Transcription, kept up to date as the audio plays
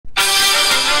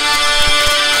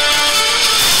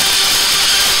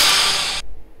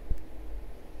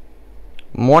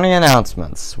Morning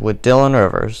announcements with Dylan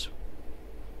Rivers.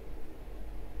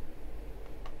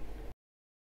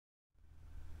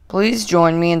 Please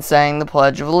join me in saying the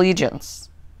Pledge of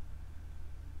Allegiance.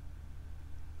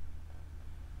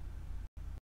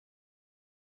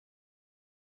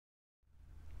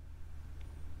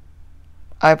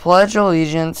 I pledge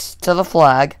allegiance to the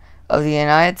flag of the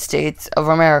United States of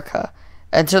America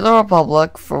and to the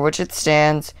republic for which it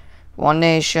stands, one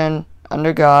nation,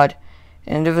 under God,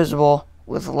 indivisible,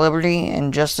 with liberty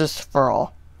and justice for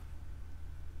all.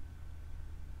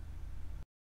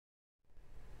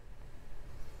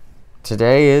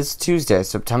 Today is Tuesday,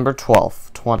 September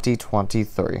 12th,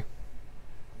 2023.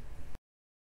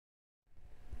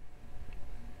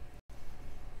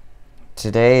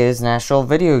 Today is National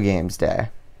Video Games Day.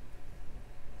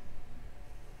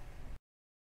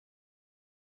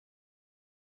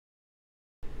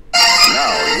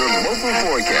 Now, your local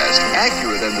forecast,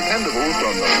 accurate and dependable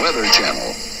from the Weather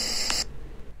Channel.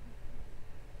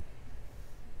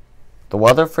 The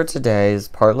weather for today is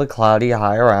partly cloudy,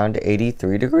 high around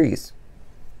 83 degrees.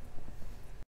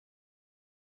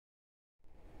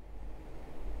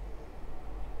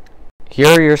 Here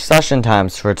are your session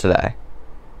times for today.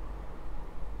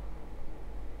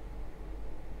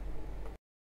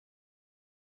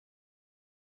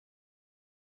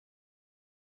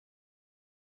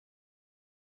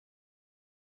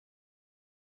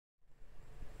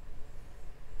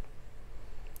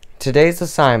 Today's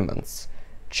assignments: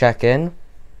 check-in,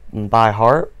 by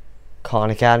heart, Khan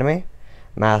Academy,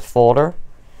 math folder,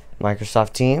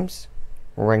 Microsoft Teams,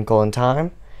 Wrinkle in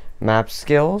Time, map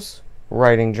skills,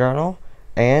 writing journal,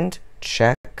 and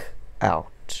check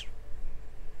out.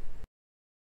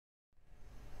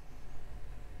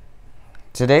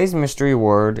 Today's mystery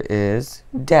word is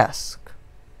desk.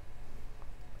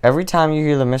 Every time you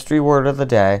hear the mystery word of the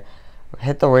day,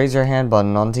 hit the raise your hand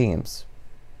button on Teams.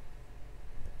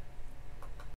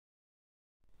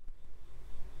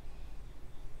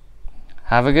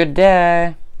 Have a good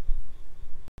day.